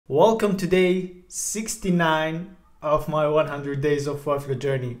Welcome to day 69 of my 100 days of Webflow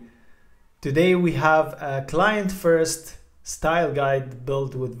journey. Today we have a client-first style guide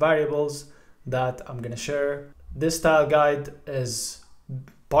built with variables that I'm gonna share. This style guide is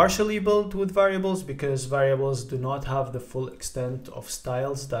partially built with variables because variables do not have the full extent of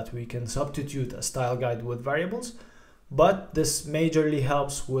styles that we can substitute a style guide with variables. But this majorly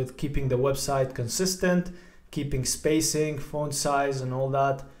helps with keeping the website consistent, keeping spacing, font size and all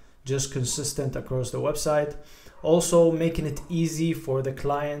that just consistent across the website. Also making it easy for the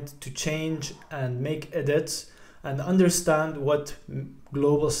client to change and make edits and understand what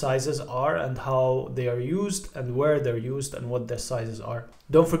global sizes are and how they are used and where they're used and what their sizes are.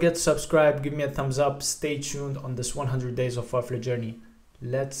 Don't forget to subscribe, give me a thumbs up, stay tuned on this 100 days of Webflow journey.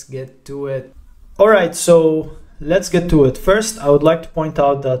 Let's get to it. All right, so let's get to it. First, I would like to point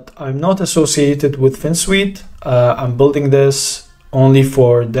out that I'm not associated with FinSuite. I'm building this only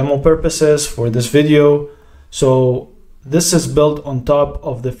for demo purposes for this video. So this is built on top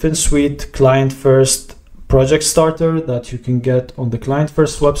of the FinSuite Client First project starter that you can get on the Client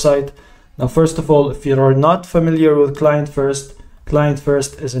First website. Now, first of all, if you are not familiar with Client First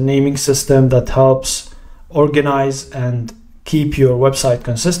is a naming system that helps organize and keep your website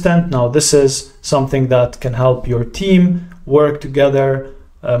consistent. Now, this is something that can help your team work together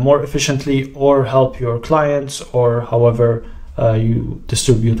more efficiently or help your clients or however you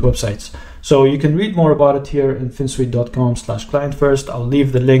distribute websites. So you can read more about it here in finsuite.com/clientfirst. I'll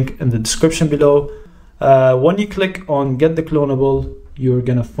leave the link in the description below. When you click on get the clonable, you're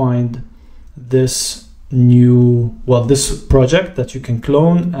gonna find this this project that you can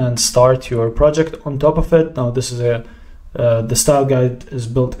clone and start your project on top of it. Now this is the style guide is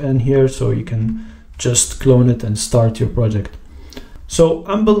built in here, so you can just clone it and start your project. So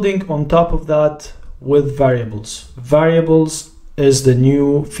I'm building on top of that with variables. Variables is the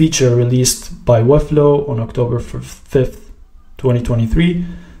new feature released by Webflow on October 5th, 2023.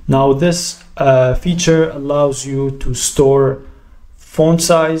 Now this feature allows you to store font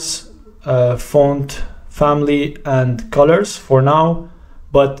size, font family and colors for now,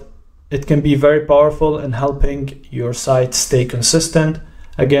 but it can be very powerful in helping your site stay consistent.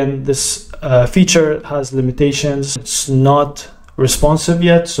 Again, this feature has limitations. It's not responsive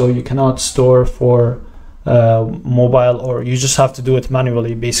yet, so you cannot store for mobile, or you just have to do it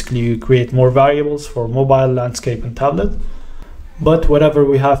manually. Basically, you create more variables for mobile, landscape and tablet. But whatever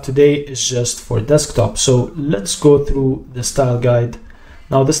we have today is just for desktop. So let's go through the style guide.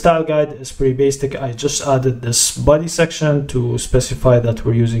 Now the style guide is pretty basic. I just added this body section to specify that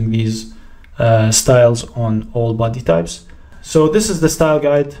we're using these styles on all body types. So this is the style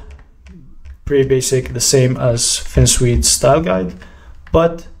guide, pretty basic, the same as FinSuite's style guide,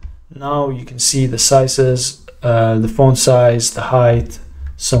 but now you can see the sizes, the font size, the height,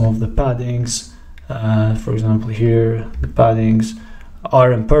 some of the paddings. For example, here the paddings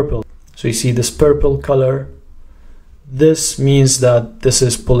are in purple. So you see this purple color. This means that this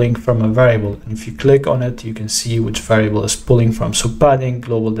is pulling from a variable, and if you click on it, you can see which variable is pulling from. So padding,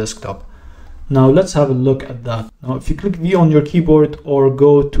 global desktop. Now let's have a look at that. Now if you click V on your keyboard or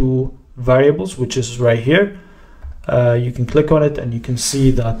go to variables, which is right here, you can click on it and you can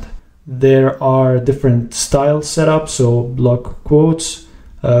see that there are different styles set up. So block quotes,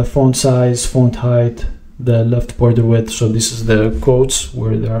 font size, font height, the left border width. So this is the quotes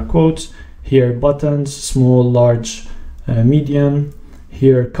where there are quotes. Here buttons, small, large, medium.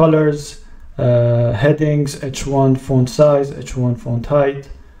 Here colors, headings, H1 font size, H1 font height,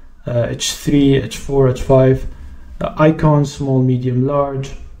 H3, H4, H5, icons, small, medium,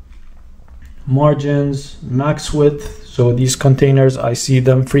 large, margins, max width. So these containers, I see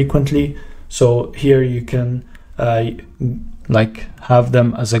them frequently. So here you can like have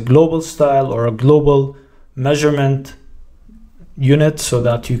them as a global style or a global measurement unit so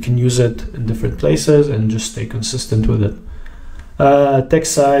that you can use it in different places and just stay consistent with it.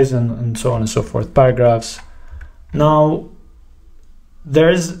 Text size and so on and so forth, paragraphs. Now there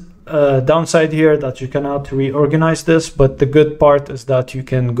is a downside here that you cannot reorganize this, but the good part is that you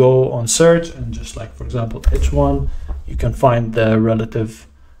can go on search and just like, for example, H1, you can find the relative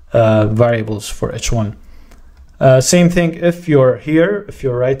variables for H1. Same thing if you're here, if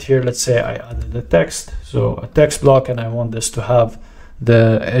you're right here, let's say I added a text, so a text block, and I want this to have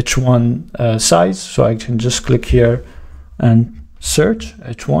the H1 size, so I can just click here and search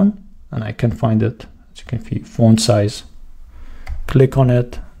H1 and I can find it. As you can see, font size, click on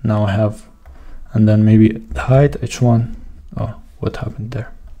it, now I have, and then maybe the height, H1. Oh, what happened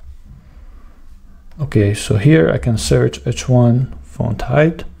there? Okay, so here I can search H1 font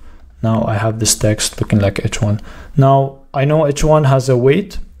height. Now I have this text looking like H1. Now I know H1 has a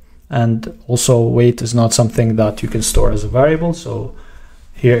weight, And also weight is not something that you can store as a variable. So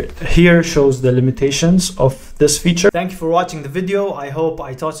here shows the limitations of this feature. Thank you for watching the video. I hope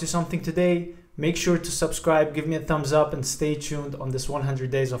I taught you something today. Make sure to subscribe, give me a thumbs up, and stay tuned on this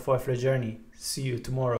 100 Days of Webflow journey. See you tomorrow.